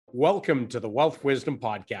Welcome to the Wealth Wisdom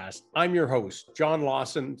Podcast. I'm your host, John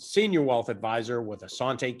Lawson, Senior Wealth Advisor with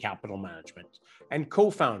Asante Capital Management and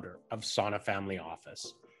co-founder of Sana Family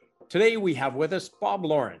Office. Today we have with us Bob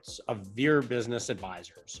Lawrence of Veer Business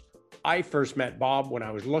Advisors. I first met Bob when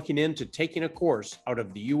I was looking into taking a course out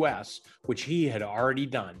of the US, which he had already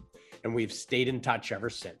done, and we've stayed in touch ever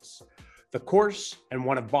since. The course and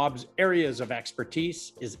one of Bob's areas of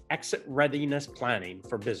expertise is exit readiness planning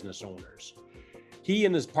for business owners. He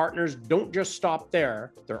and his partners don't just stop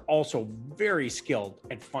there, they're also very skilled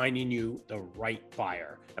at finding you the right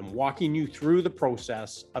buyer and walking you through the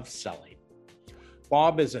process of selling.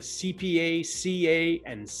 Bob is a CPA, CA,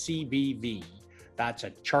 and CBV. That's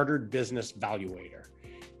a Chartered Business Valuator.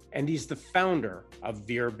 And he's the founder of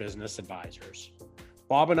Veer Business Advisors.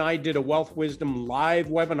 Bob and I did a Wealth Wisdom live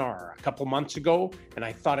webinar a couple months ago, and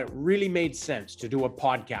I thought it really made sense to do a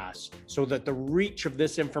podcast so that the reach of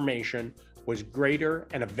this information was greater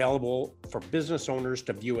and available for business owners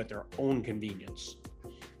to view at their own convenience.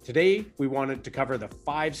 Today, we wanted to cover the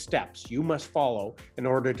 5 steps you must follow in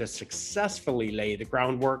order to successfully lay the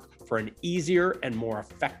groundwork for an easier and more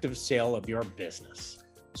effective sale of your business.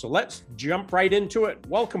 So let's jump right into it.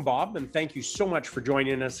 Welcome, Bob, and thank you so much for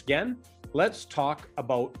joining us again. Let's talk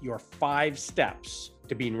about your 5 steps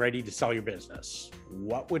to being ready to sell your business.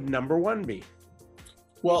 What would number 1 be?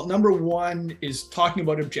 Well, number 1 is talking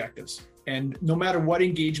about objectives. And no matter what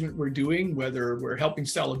engagement we're doing, whether we're helping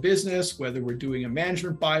sell a business, whether we're doing a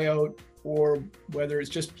management buyout, or whether it's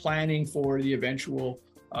just planning for the eventual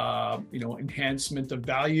enhancement of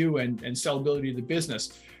value and sellability of the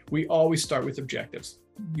business, we always start with objectives.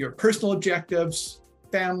 Your personal objectives,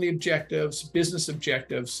 family objectives, business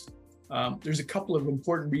objectives. There's a couple of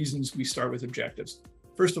important reasons we start with objectives.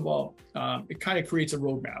 First of all, it kind of creates a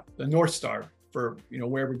roadmap, the North Star for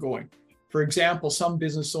where we're going. For example, some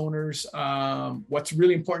business owners, what's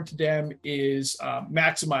really important to them is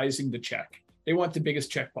maximizing the check. They want the biggest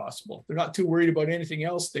check possible. They're not too worried about anything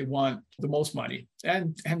else. They want the most money,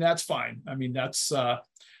 and that's fine. I mean, that's a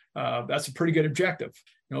pretty good objective.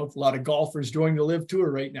 A lot of golfers joining the Live Tour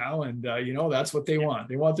right now, and that's what they want.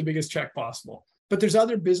 They want the biggest check possible. But there's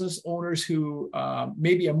other business owners who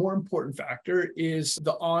maybe a more important factor is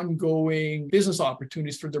the ongoing business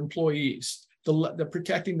opportunities for their employees. The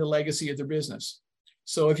protecting the legacy of their business.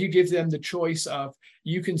 So if you give them the choice of,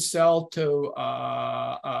 you can sell to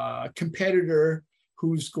a competitor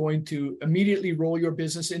who's going to immediately roll your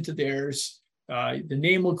business into theirs, the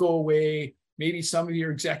name will go away. Maybe some of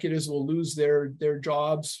your executives will lose their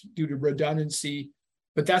jobs due to redundancy,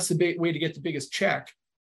 but that's the big way to get the biggest check.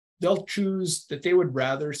 They'll choose that they would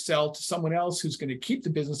rather sell to someone else who's going to keep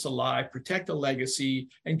the business alive, protect the legacy,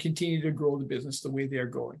 and continue to grow the business the way they're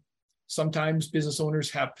going. Sometimes business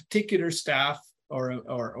owners have particular staff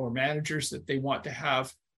or managers that they want to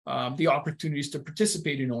have the opportunities to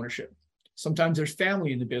participate in ownership. Sometimes there's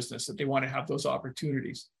family in the business that they want to have those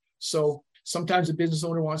opportunities. So sometimes a business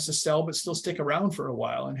owner wants to sell but still stick around for a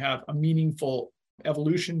while and have a meaningful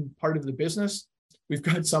evolution part of the business. We've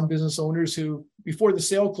got some business owners who, before the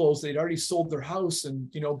sale closed, they'd already sold their house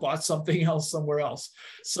and bought something else somewhere else.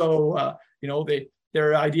 So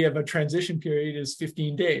their idea of a transition period is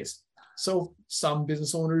 15 days. So some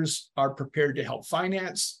business owners are prepared to help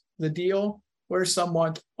finance the deal, where some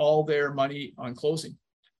want all their money on closing.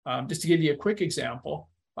 Just to give you a quick example,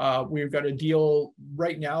 we've got a deal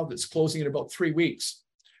right now that's closing in about 3 weeks,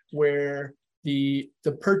 where the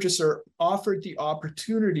purchaser offered the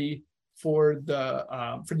opportunity for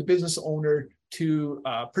the business owner to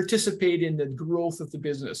participate in the growth of the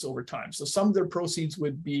business over time. So some of their proceeds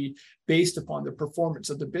would be based upon the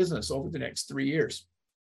performance of the business over the next 3 years.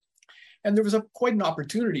 And there was quite an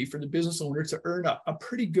opportunity for the business owner to earn a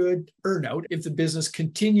pretty good earnout if the business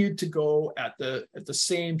continued to go at the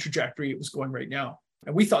same trajectory it was going right now.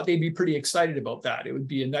 And we thought they'd be pretty excited about that. It would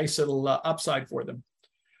be a nice little upside for them.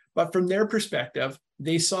 But from their perspective,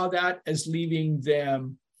 they saw that as leaving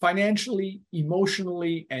them financially,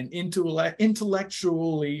 emotionally, and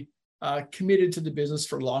intellectually committed to the business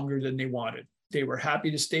for longer than they wanted. They were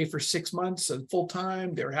happy to stay for 6 months and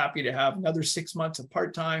full-time. They were happy to have another 6 months of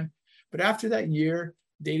part-time. But after that year,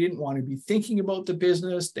 they didn't want to be thinking about the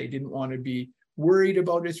business. They didn't want to be worried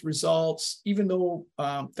about its results, even though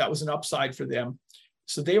that was an upside for them.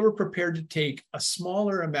 So they were prepared to take a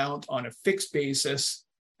smaller amount on a fixed basis,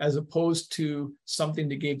 as opposed to something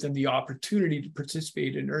that gave them the opportunity to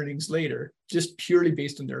participate in earnings later, just purely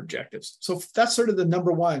based on their objectives. So that's sort of the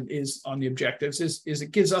number 1 is on the objectives, is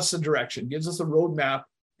it gives us a direction, gives us a roadmap.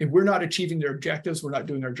 If we're not achieving their objectives, we're not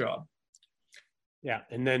doing our job. Yeah.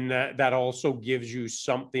 And then that also gives you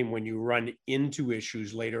something when you run into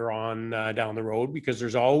issues later on down the road, because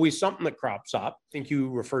there's always something that crops up. I think you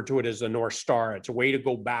refer to it as the North Star. It's a way to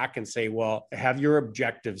go back and say, well, have your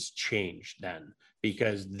objectives changed then?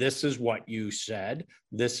 Because this is what you said.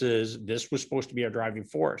 This was supposed to be our driving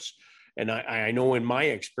force. And I know in my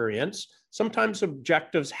experience, sometimes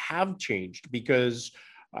objectives have changed because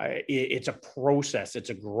it's a process,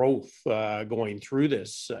 it's a growth going through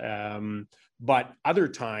this. But other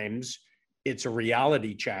times it's a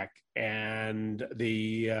reality check, and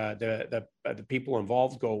the people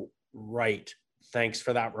involved go, right, thanks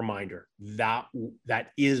for that reminder. That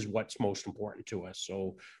is what's most important to us.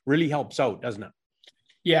 So really helps out, doesn't it?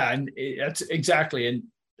 Yeah, and that's exactly.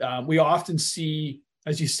 And we often see,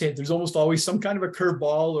 as you said, there's almost always some kind of a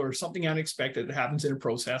curveball or something unexpected that happens in a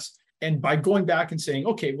process. And by going back and saying,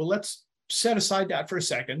 okay, well, let's set aside that for a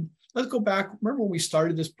second. Let's go back. Remember when we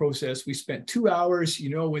started this process, we spent 2 hours,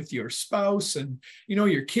 with your spouse, and,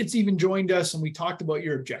 your kids even joined us, and we talked about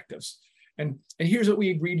your objectives. And here's what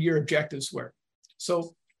we agreed your objectives were.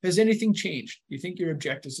 So has anything changed? Do you think your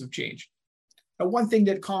objectives have changed? Now, one thing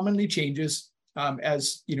that commonly changes,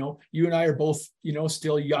 as you and I are both,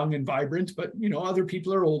 still young and vibrant, but, other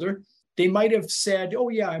people are older. They might have said, oh,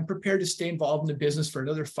 yeah, I'm prepared to stay involved in the business for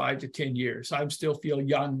another 5 to 10 years. I still feel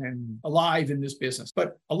young and alive in this business.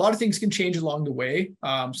 But a lot of things can change along the way.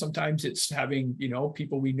 Sometimes it's having,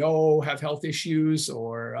 people we know have health issues,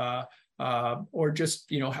 or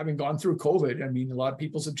just, having gone through COVID. I mean, a lot of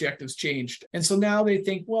people's objectives changed. And so now they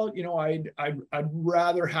think, well, I'd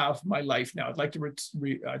rather have my life now. I'd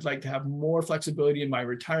like to have more flexibility in my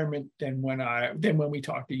retirement than when we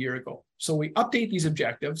talked a year ago. So we update these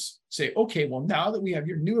objectives, say, okay, well, now that we have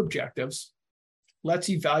your new objectives,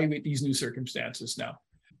 let's evaluate these new circumstances now.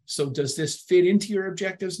 So does this fit into your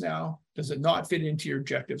objectives now? Does it not fit into your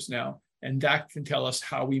objectives now? And that can tell us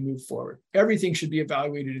how we move forward. Everything should be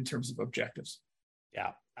evaluated in terms of objectives.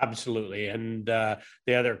 Yeah, absolutely. And the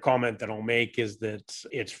other comment that I'll make is that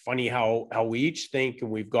it's funny how we each think,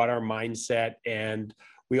 and we've got our mindset, and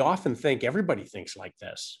we often think everybody thinks like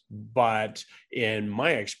this. But in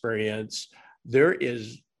my experience, there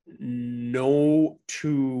is no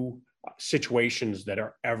two situations that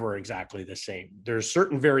are ever exactly the same. There's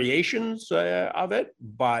certain variations of it,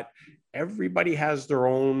 but everybody has their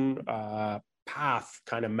own path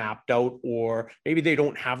kind of mapped out, or maybe they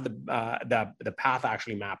don't have the path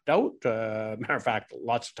actually mapped out. Matter of fact,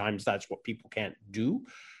 lots of times that's what people can't do,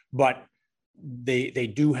 but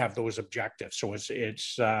they do have those objectives. So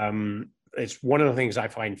it's one of the things I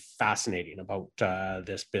find fascinating about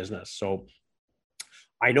this business. So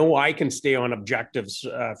I know I can stay on objectives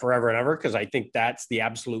forever and ever, because I think that's the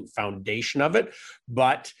absolute foundation of it.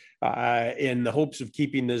 But in the hopes of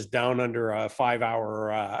keeping this down under a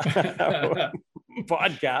 5-hour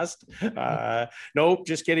podcast, nope,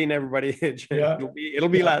 just kidding, everybody. It'll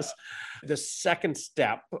be less. The second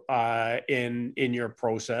step in your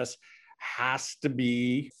process has to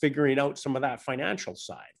be figuring out some of that financial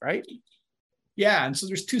side, right? Yeah, and so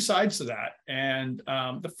there's two sides to that. And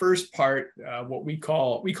the first part, what we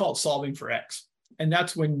call it solving for X. And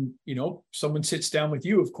that's when, someone sits down with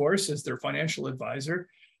you, of course, as their financial advisor,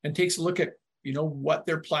 and takes a look at, what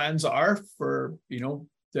their plans are for,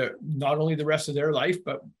 not only the rest of their life,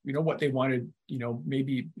 but, what they want to,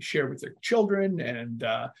 maybe share with their children,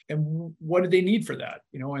 and what do they need for that,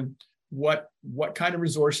 and what kind of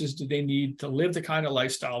resources do they need to live the kind of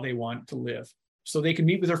lifestyle they want to live. So they can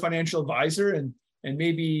meet with their financial advisor, and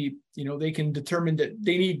maybe, they can determine that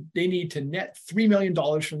they need to net $3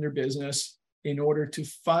 million from their business in order to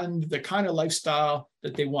fund the kind of lifestyle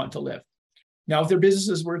that they want to live. Now, if their business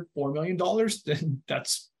is worth $4 million, then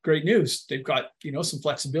that's great news. They've got, some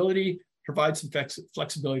flexibility, provide some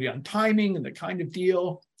flexibility on timing and the kind of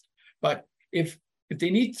deal. But if they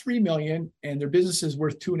need 3 million and their business is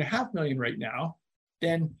worth 2.5 million right now,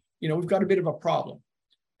 then, we've got a bit of a problem.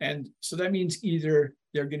 And so that means either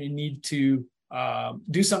they're going to need to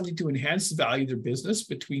do something to enhance the value of their business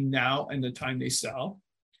between now and the time they sell,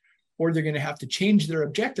 or they're going to have to change their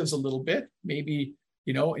objectives a little bit. Maybe,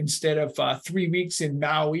 instead of 3 weeks in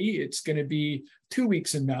Maui, it's going to be 2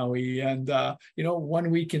 weeks in Maui, and 1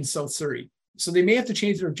 week in South Surrey. So they may have to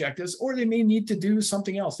change their objectives, or they may need to do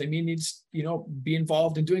something else. They may need, be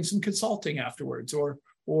involved in doing some consulting afterwards, or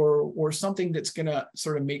something that's going to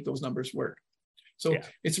sort of make those numbers work. So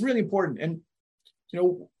It's really important. And,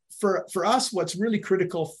 for us, what's really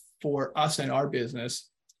critical for us and our business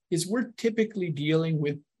is we're typically dealing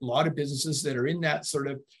with a lot of businesses that are in that sort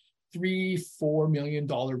of $3-4 million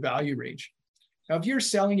value range. Now, if you're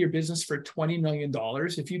selling your business for $20 million,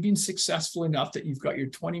 if you've been successful enough that you've got your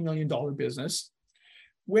 $20 million business,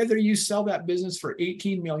 whether you sell that business for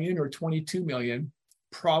 18 million or 22 million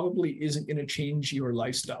probably isn't going to change your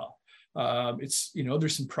lifestyle. It's,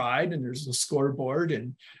 there's some pride and there's a scoreboard.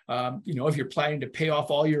 And, if you're planning to pay off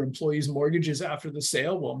all your employees' mortgages after the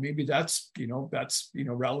sale, well, maybe that's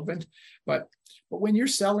relevant. But when you're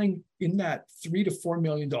selling in that $3 to $4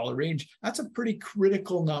 million range, that's a pretty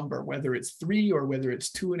critical number, whether it's 3 or whether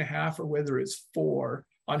it's 2.5 or whether it's 4,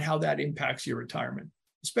 on how that impacts your retirement.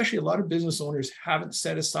 Especially a lot of business owners haven't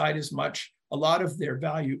set aside as much. A lot of their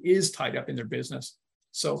value is tied up in their business.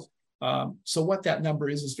 So what that number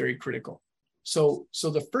is very critical. So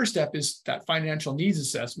the first step is that financial needs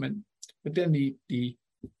assessment, but then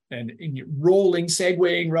and rolling,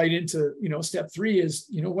 segueing right into, step 3 is,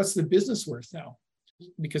 what's the business worth now?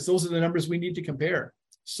 Because those are the numbers we need to compare.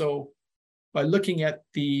 So by looking at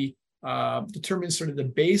determine sort of the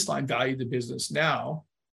baseline value of the business now,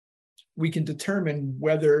 we can determine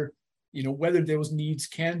whether those needs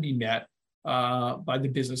can be met by the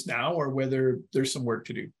business now, or whether there's some work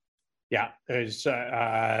to do. Yeah, so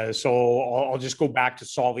I'll just go back to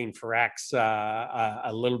solving for X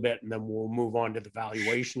a little bit, and then we'll move on to the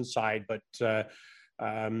valuation side. But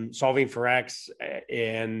solving for X,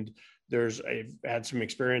 and I've had some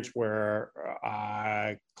experience where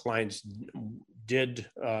clients did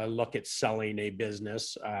look at selling a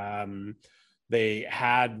business. They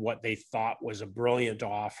had what they thought was a brilliant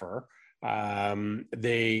offer.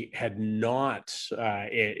 They had not,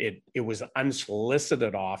 it was an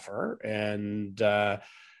unsolicited offer. And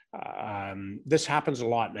this happens a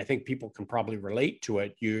lot. And I think people can probably relate to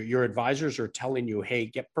it. Your advisors are telling you, hey,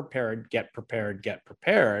 get prepared, get prepared, get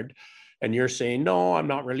prepared. And you're saying, no, I'm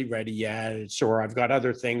not really ready yet. Or I've got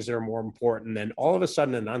other things that are more important. Then all of a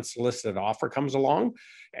sudden an unsolicited offer comes along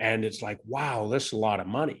and it's like, wow, this is a lot of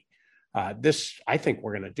money. I think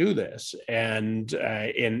we're going to do this. And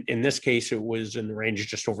in this case, it was in the range of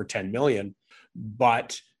just over 10 million.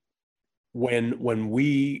 But when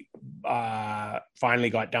we finally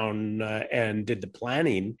got down and did the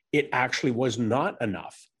planning, it actually was not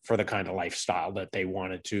enough for the kind of lifestyle that they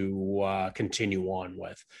wanted to continue on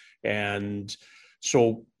with. And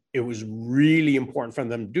so it was really important for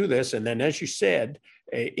them to do this. And then, as you said,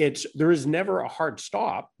 there is never a hard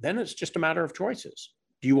stop. Then it's just a matter of choices.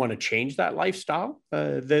 Do you want to change that lifestyle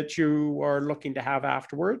that you are looking to have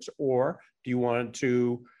afterwards? Or do you want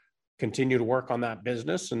to continue to work on that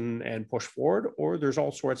business and push forward? Or there's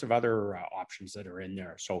all sorts of other options that are in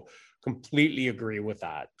there. So completely agree with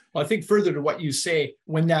that. Well, I think further to what you say,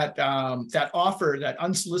 when that offer, that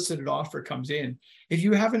unsolicited offer comes in, if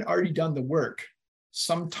you haven't already done the work,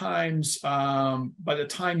 sometimes by the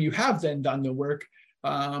time you have then done the work,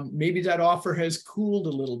 maybe that offer has cooled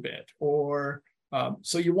a little bit, or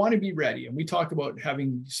so you want to be ready. And we talk about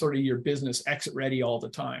having sort of your business exit ready all the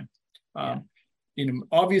time.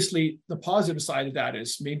 Obviously, the positive side of that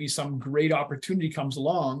is maybe some great opportunity comes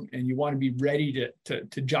along and you want to be ready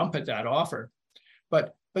to jump at that offer.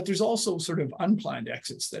 But there's also sort of unplanned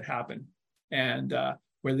exits that happen. And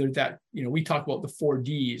whether that, we talk about the 4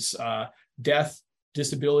 Ds, death,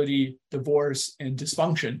 disability, divorce, and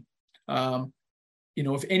dysfunction.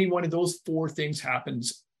 If any one of those 4 things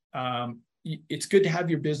happens, it's good to have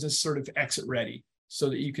your business sort of exit ready so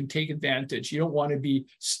that you can take advantage. You don't want to be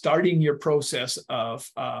starting your process of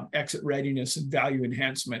exit readiness and value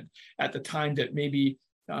enhancement at the time that maybe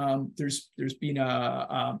there's been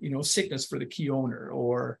a sickness for the key owner,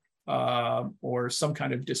 or some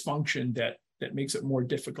kind of dysfunction that makes it more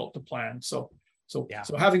difficult to plan. So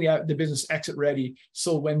having the business exit ready,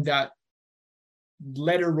 so when that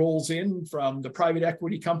letter rolls in from the private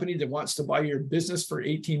equity company that wants to buy your business for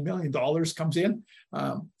 $18 million comes in,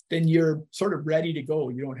 then you're sort of ready to go.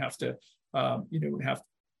 You don't have to,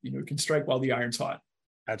 you can strike while the iron's hot.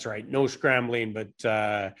 That's right. No scrambling, but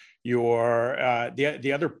the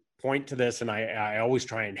other point to this, and I always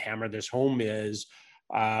try and hammer this home, is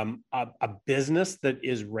a business that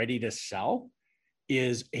is ready to sell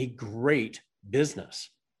is a great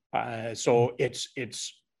business. So it's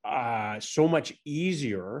so much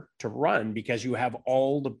easier to run because you have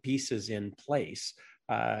all the pieces in place.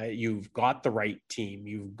 You've got the right team,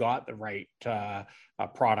 you've got the right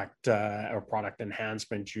product or product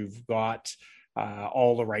enhancement, you've got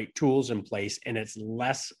all the right tools in place, and it's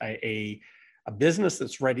less a business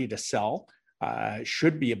that's ready to sell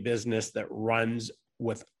should be a business that runs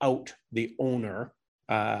without the owner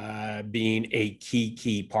being a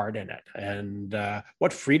key part in it, and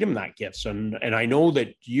what freedom that gives. And I know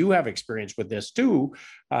that you have experience with this too,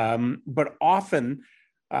 but often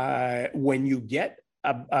when you get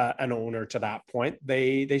an owner to that point,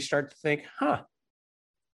 they start to think,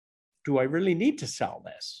 do I really need to sell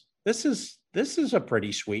this? this is a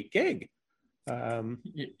pretty sweet gig.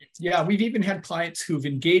 Yeah, we've even had clients who've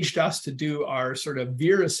engaged us to do our sort of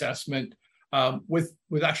VEER assessment with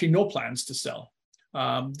actually no plans to sell.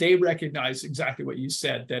 They recognize exactly what you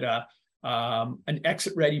said, that an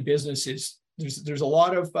exit-ready business is there's a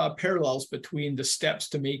lot of parallels between the steps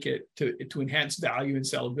to make it to enhance value and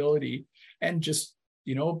sellability, and just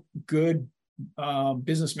good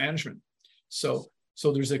business management. So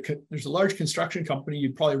there's a large construction company.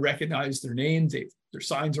 You'd probably recognize their name. Their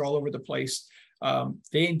signs are all over the place.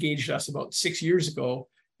 They engaged us about 6 years ago,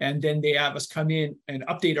 and then they have us come in and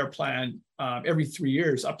update our plan every 3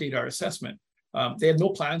 years, update our assessment. They have no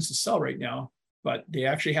plans to sell right now, but they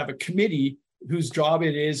actually have a committee whose job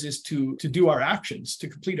it is to do our actions, to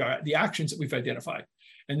complete the actions that we've identified.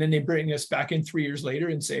 And then they bring us back in 3 years later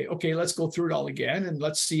and say, okay, let's go through it all again, and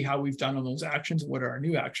let's see how we've done on those actions and what are our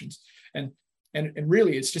new actions. And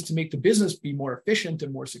really, it's just to make the business be more efficient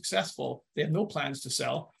and more successful. They have no plans to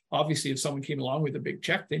sell. Obviously, if someone came along with a big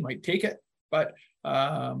check, they might take it, but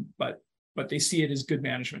they see it as good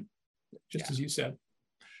management, just as you said.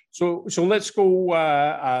 So let's go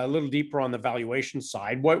a little deeper on the valuation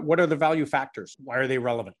side. What are the value factors? Why are they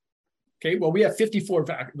relevant? Okay, well, we have 54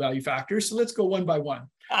 value factors, so let's go one by one.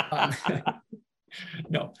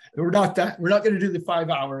 No, we're not going to do the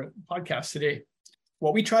 5-hour podcast today.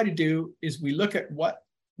 What we try to do is we look at what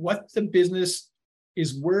the business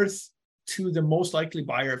is worth to the most likely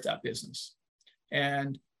buyer of that business.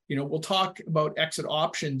 And we'll talk about exit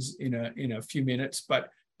options in a few minutes, but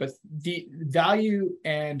the value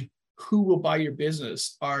and who will buy your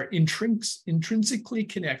business are intrinsically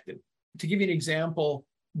connected. To give you an example,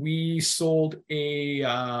 we sold a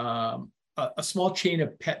small chain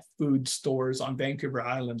of pet food stores on Vancouver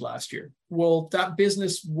Island last year. Well, that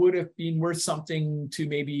business would have been worth something to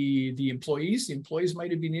maybe the employees. The employees might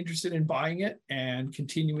have been interested in buying it and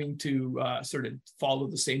continuing to sort of follow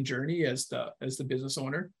the same journey as the business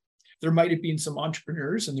owner. There might have been some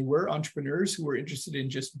entrepreneurs, and there were entrepreneurs who were interested in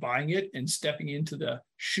just buying it and stepping into the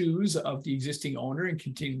shoes of the existing owner and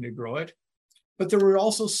continuing to grow it. But there were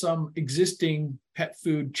also some existing pet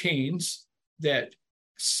food chains that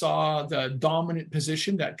saw the dominant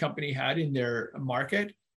position that company had in their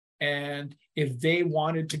market. And if they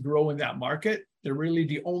wanted to grow in that market,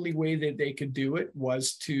 the only way that they could do it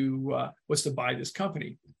was to buy this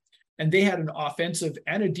company. And they had an offensive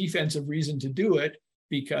and a defensive reason to do it,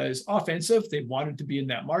 because offensive, they wanted to be in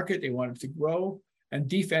that market, they wanted to grow, and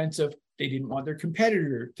defensive, they didn't want their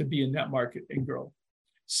competitor to be in that market and grow.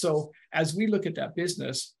 So as we look at that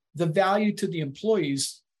business, the value to the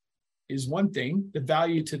employees is one thing, the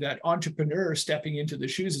value to that entrepreneur stepping into the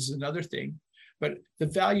shoes is another thing, but the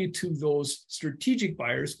value to those strategic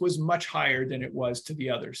buyers was much higher than it was to the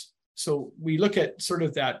others. So we look at sort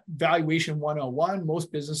of that valuation 101.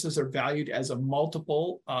 Most businesses are valued as a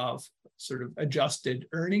multiple of sort of adjusted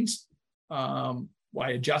earnings.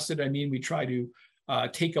 By adjusted, I mean we try to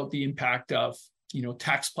take out the impact of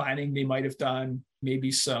tax planning they might have done,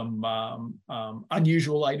 maybe some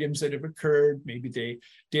unusual items that have occurred. Maybe they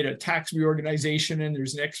did a tax reorganization and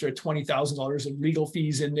there's an extra $20,000 of legal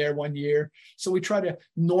fees in there one year. So we try to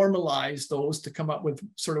normalize those to come up with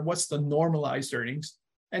sort of what's the normalized earnings,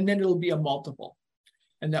 and then it'll be a multiple.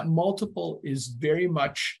 And that multiple is very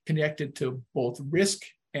much connected to both risk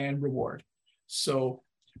and reward. So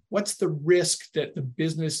what's the risk that the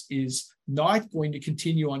business is not going to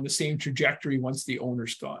continue on the same trajectory once the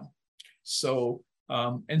owner's gone? So,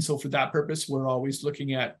 and so for that purpose, we're always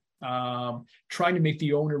looking at trying to make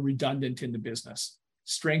the owner redundant in the business,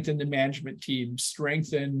 strengthen the management team,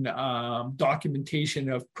 strengthen documentation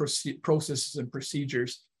of processes and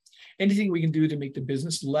procedures, anything we can do to make the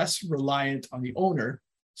business less reliant on the owner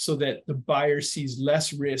so that the buyer sees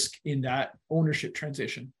less risk in that ownership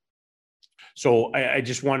transition. So I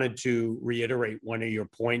just wanted to reiterate one of your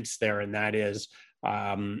points there, and that is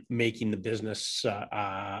making the business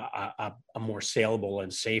a more saleable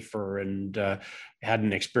and safer. And had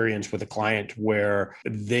an experience with a client where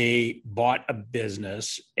they bought a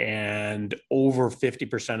business and over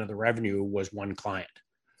 50% of the revenue was one client.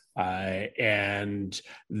 And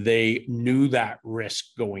they knew that risk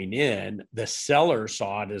going in. The seller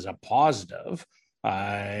saw it as a positive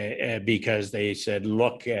because they said,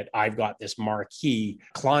 look, I've got this marquee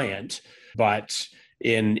client. But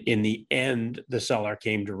in the end, the seller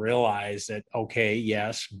came to realize that, okay,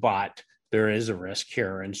 yes, but there is a risk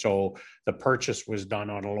here. And so the purchase was done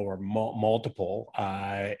on a lower multiple,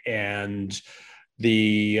 and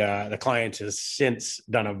the client has since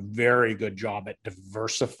done a very good job at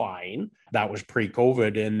diversifying. That was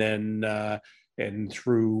pre-COVID, and then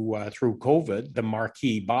through COVID, the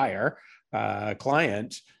marquee buyer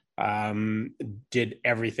client did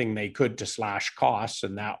everything they could to slash costs.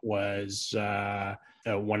 And that was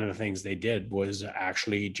one of the things they did was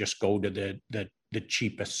actually just go to the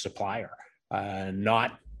cheapest supplier,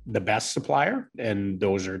 not the best supplier. And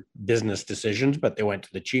those are business decisions, but they went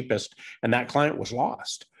to the cheapest, and that client was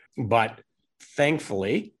lost. But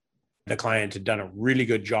thankfully, the client had done a really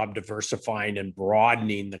good job diversifying and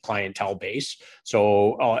broadening the clientele base.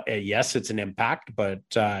 So yes, it's an impact, but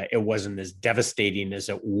it wasn't as devastating as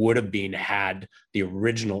it would have been had the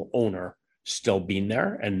original owner still been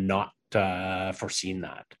there and not foreseen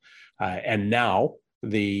that. And now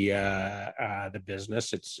the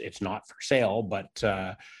business, it's not for sale, but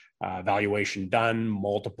valuation done,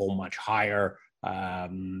 multiple much higher.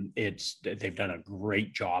 They've done a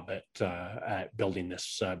great job at building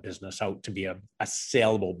this business out to be a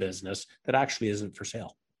saleable business that actually isn't for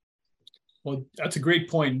sale. Well, that's a great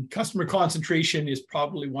point. Customer concentration is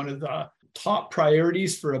probably one of the top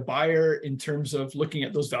priorities for a buyer in terms of looking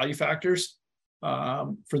at those value factors,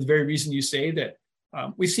 for the very reason you say that.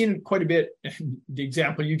 We've seen it quite a bit. The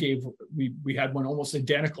example you gave, we had one almost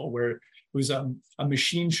identical where it was a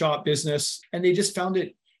machine shop business, and they just found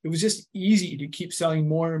it was just easy to keep selling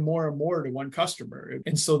more and more and more to one customer.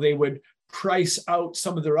 And so they would price out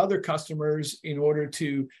some of their other customers in order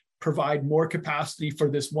to provide more capacity for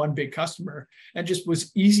this one big customer, and just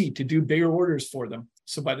was easy to do bigger orders for them.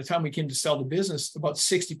 So by the time we came to sell the business, about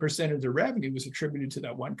 60% of their revenue was attributed to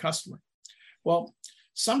that one customer. Well,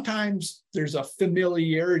 sometimes there's a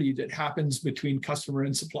familiarity that happens between customer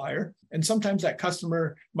and supplier. And sometimes that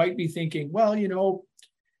customer might be thinking, well,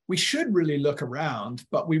 we should really look around,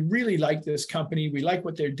 but we really like this company. We like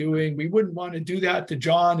what they're doing. We wouldn't want to do that to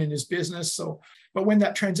John and his business. But when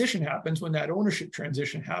that transition happens, when that ownership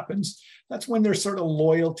transition happens, that's when their sort of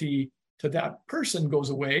loyalty to that person goes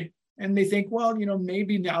away. And they think, well,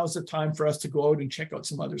 maybe now's the time for us to go out and check out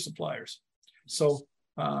some other suppliers. So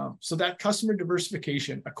that customer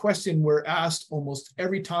diversification, a question we're asked almost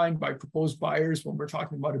every time by proposed buyers when we're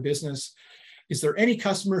talking about a business, is there any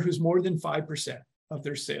customer who's more than 5% of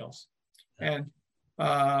their sales? And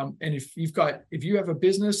if you have a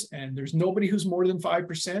business and there's nobody who's more than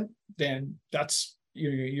 5%, then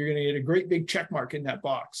you're going to get a great big check mark in that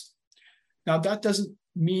box. Now, that doesn't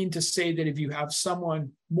mean to say that if you have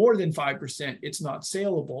someone more than 5%, it's not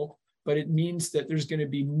saleable. But it means that there's going to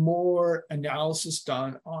be more analysis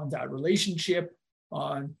done on that relationship,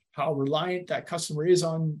 on how reliant that customer is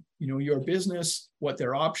on, your business, what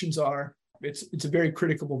their options are. It's a very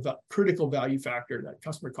critical value factor, that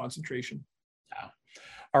customer concentration. Yeah.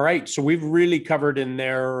 All right. So we've really covered in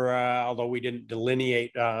there, although we didn't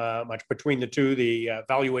delineate much between the two, the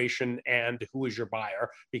valuation and who is your buyer,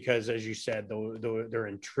 because as you said, they're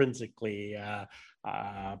intrinsically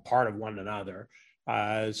part of one another.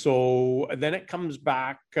 So then it comes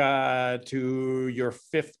back to your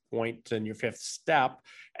fifth point and your fifth step.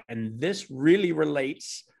 And this really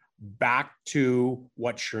relates back to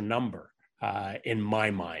what's your number in my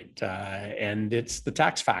mind. And it's the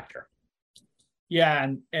tax factor.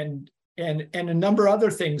 Yeah. And a number of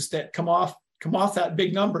other things that come off that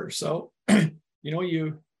big number. So,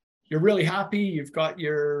 you're really happy. You've got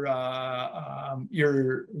your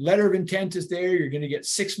letter of intent is there. You're going to get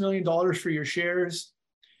 $6 million for your shares.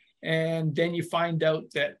 And then you find out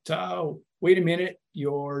that, wait a minute,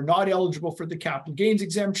 you're not eligible for the capital gains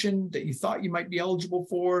exemption that you thought you might be eligible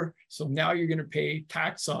for. So now you're going to pay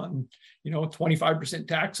tax on, 25%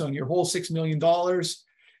 tax on your whole $6 million.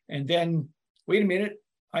 And then, wait a minute,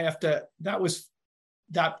 that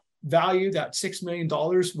value, that $6 million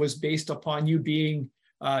was based upon you being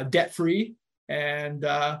debt-free. And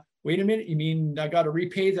wait a minute, you mean I got to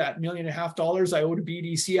repay that $1.5 million I owe to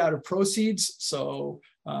BDC out of proceeds? So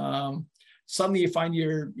suddenly you find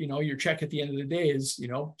your check at the end of the day is,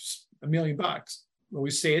 $1 million. We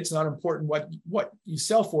always say it's not important what you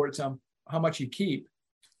sell for, it's how much you keep.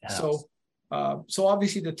 Yes. So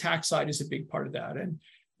obviously the tax side is a big part of that.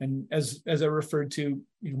 And as I referred to,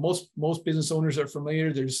 most business owners are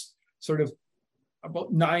familiar. There's sort of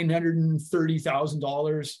about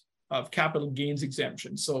 $930,000 of capital gains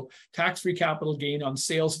exemption. So tax-free capital gain on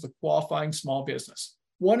sales of a qualifying small business.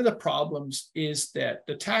 One of the problems is that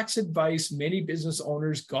the tax advice many business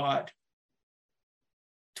owners got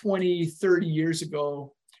 20, 30 years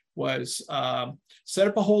ago was set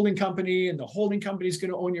up a holding company, and the holding company is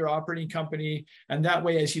going to own your operating company. And that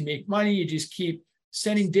way, as you make money, you just keep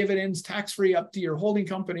sending dividends tax-free up to your holding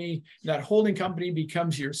company. That holding company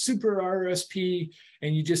becomes your super RSP,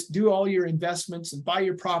 and you just do all your investments and buy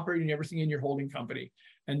your property and everything in your holding company.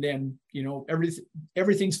 And then,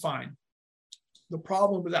 everything's fine. The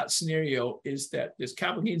problem with that scenario is that this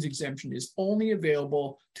capital gains exemption is only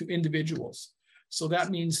available to individuals. So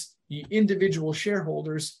that means the individual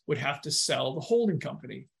shareholders would have to sell the holding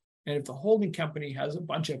company. And if the holding company has a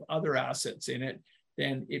bunch of other assets in it,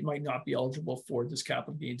 then it might not be eligible for this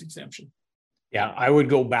capital gains exemption. Yeah, I would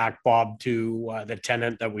go back, Bob, to the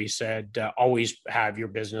tenant that we said, always have your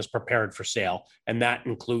business prepared for sale. And that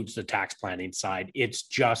includes the tax planning side. It's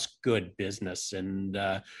just good business. And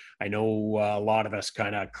I know a lot of us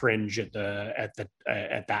kind of cringe at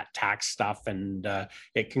that tax stuff, and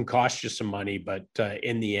it can cost you some money, but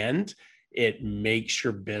in the end, it makes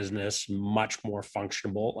your business much more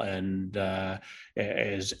functional. And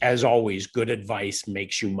as always, good advice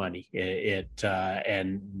makes you money. And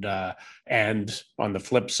on the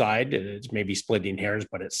flip side, it's maybe splitting hairs,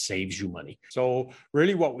 but it saves you money. So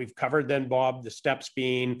really what we've covered then, Bob, the steps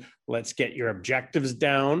being, let's get your objectives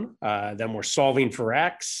down. Then we're solving for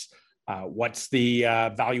X. What's the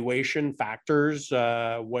valuation factors,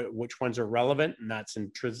 which ones are relevant, and that's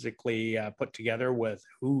intrinsically put together with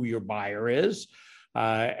who your buyer is.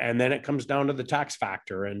 And then it comes down to the tax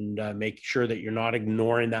factor and make sure that you're not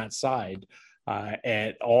ignoring that side.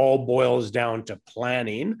 It all boils down to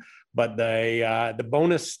planning, but the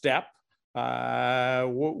bonus step,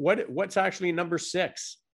 what's actually number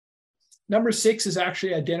 6? Number 6 is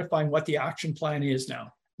actually identifying what the action plan is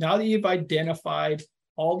now. Now that you've identified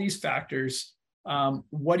all these factors,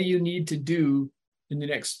 what do you need to do in the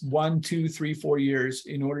next 1, 2, 3, 4 years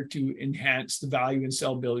in order to enhance the value and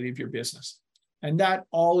sellability of your business? And that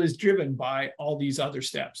all is driven by all these other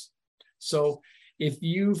steps. So if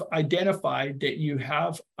you've identified that you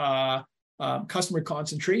have a customer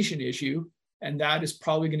concentration issue, and that is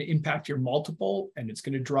probably going to impact your multiple and it's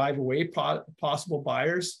going to drive away possible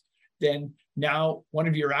buyers, then now one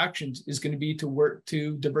of your actions is going to be to work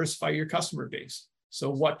to diversify your customer base. So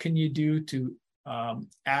what can you do to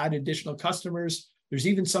add additional customers? There's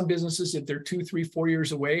even some businesses, if they're 2, 3, 4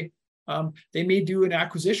 years away, they may do an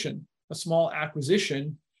acquisition, a small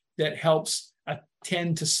acquisition that helps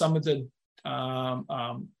attend to some of the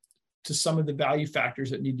value factors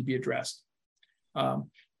that need to be addressed.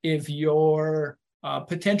 If your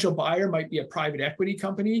potential buyer might be a private equity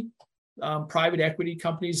company, private equity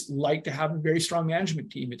companies like to have a very strong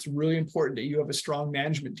management team. It's really important that you have a strong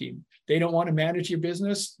management team. They don't want to manage your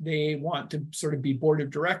business. They want to sort of be board of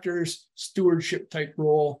directors, stewardship type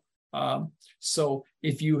role. So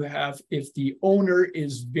if the owner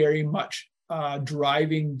is very much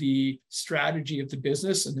driving the strategy of the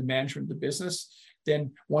business and the management of the business,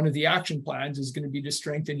 then one of the action plans is going to be to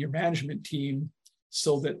strengthen your management team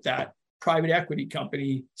so that that private equity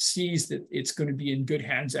company sees that it's going to be in good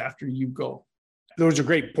hands after you go. Those are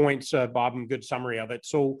great points, Bob, and good summary of it.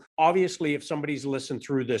 So obviously, if somebody's listened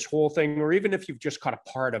through this whole thing, or even if you've just caught a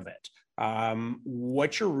part of it,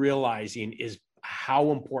 what you're realizing is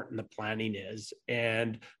how important the planning is.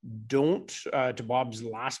 And don't, to Bob's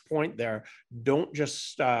last point there, don't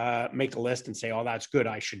just make a list and say, oh, that's good,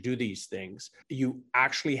 I should do these things. You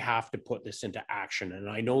actually have to put this into action. And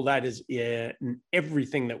I know that is in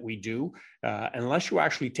everything that we do. Unless you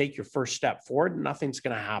actually take your first step forward, nothing's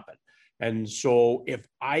going to happen. And so if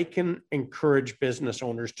I can encourage business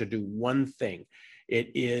owners to do one thing,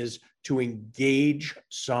 it is to engage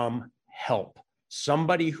some help.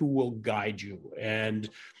 Somebody who will guide you. And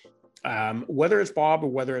whether it's Bob or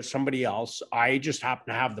whether it's somebody else, I just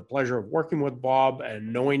happen to have the pleasure of working with Bob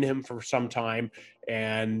and knowing him for some time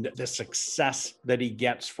and the success that he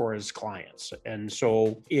gets for his clients. And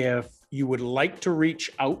so if you would like to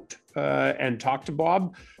reach out and talk to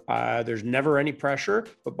Bob, there's never any pressure.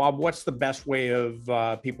 But Bob, what's the best way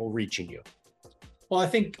of people reaching you? Well, I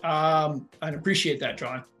think I'd appreciate that,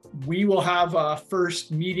 John. We will have a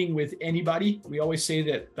first meeting with anybody. We always say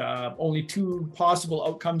that only 2 possible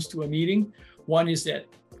outcomes to a meeting. One is that,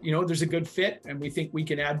 there's a good fit and we think we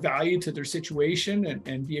can add value to their situation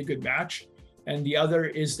and be a good match. And the other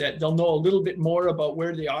is that they'll know a little bit more about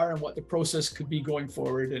where they are and what the process could be going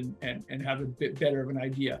forward and have a bit better of an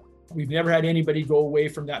idea. We've never had anybody go away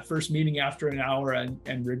from that first meeting after an hour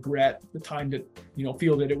and regret the time that,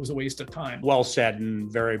 feel that it was a waste of time. Well said, and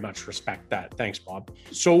very much respect that. Thanks, Bob.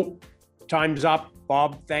 So time's up.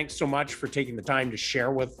 Bob, thanks so much for taking the time to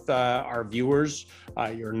share with our viewers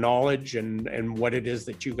your knowledge and what it is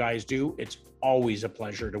that you guys do. It's always a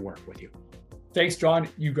pleasure to work with you. Thanks, John.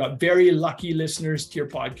 You've got very lucky listeners to your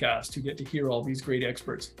podcast who get to hear all these great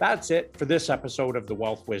experts. That's it for this episode of the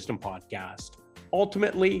Wealth Wisdom Podcast.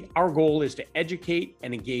 Ultimately, our goal is to educate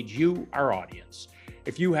and engage you, our audience.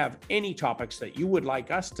 If you have any topics that you would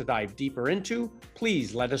like us to dive deeper into,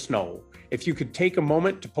 please let us know. If you could take a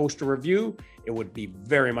moment to post a review, it would be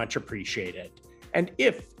very much appreciated. And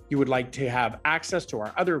if you would like to have access to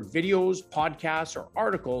our other videos, podcasts, or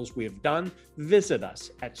articles we have done, visit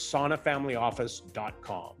us at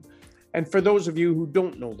sonafamilyoffice.com. And for those of you who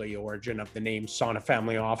don't know the origin of the name Sana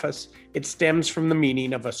Family Office, it stems from the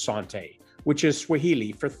meaning of asante, which is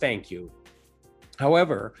Swahili for thank you.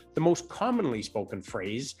 However, the most commonly spoken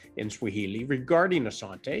phrase in Swahili regarding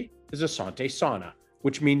asante is asante sana,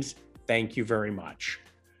 which means thank you very much.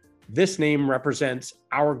 This name represents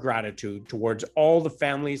our gratitude towards all the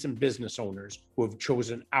families and business owners who have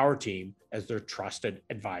chosen our team as their trusted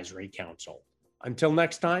advisory council. Until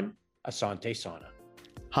next time, Asante Sana.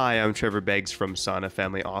 Hi, I'm Trevor Beggs from Sana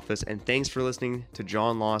Family Office, and thanks for listening to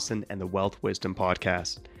John Lawson and the Wealth Wisdom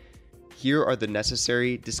Podcast. Here are the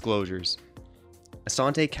necessary disclosures.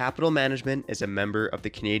 Asante Capital Management is a member of the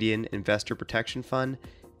Canadian Investor Protection Fund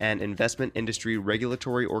and Investment Industry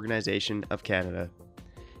Regulatory Organization of Canada.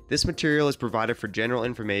 This material is provided for general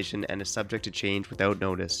information and is subject to change without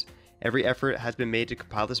notice. Every effort has been made to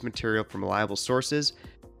compile this material from reliable sources.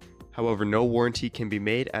 However, no warranty can be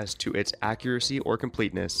made as to its accuracy or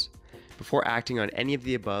completeness. Before acting on any of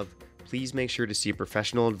the above, please make sure to see a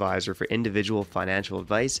professional advisor for individual financial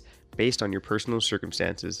advice based on your personal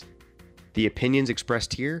circumstances. The opinions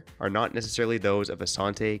expressed here are not necessarily those of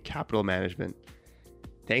Asante Capital Management.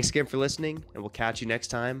 Thanks again for listening, and we'll catch you next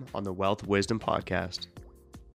time on the Wealth Wisdom Podcast.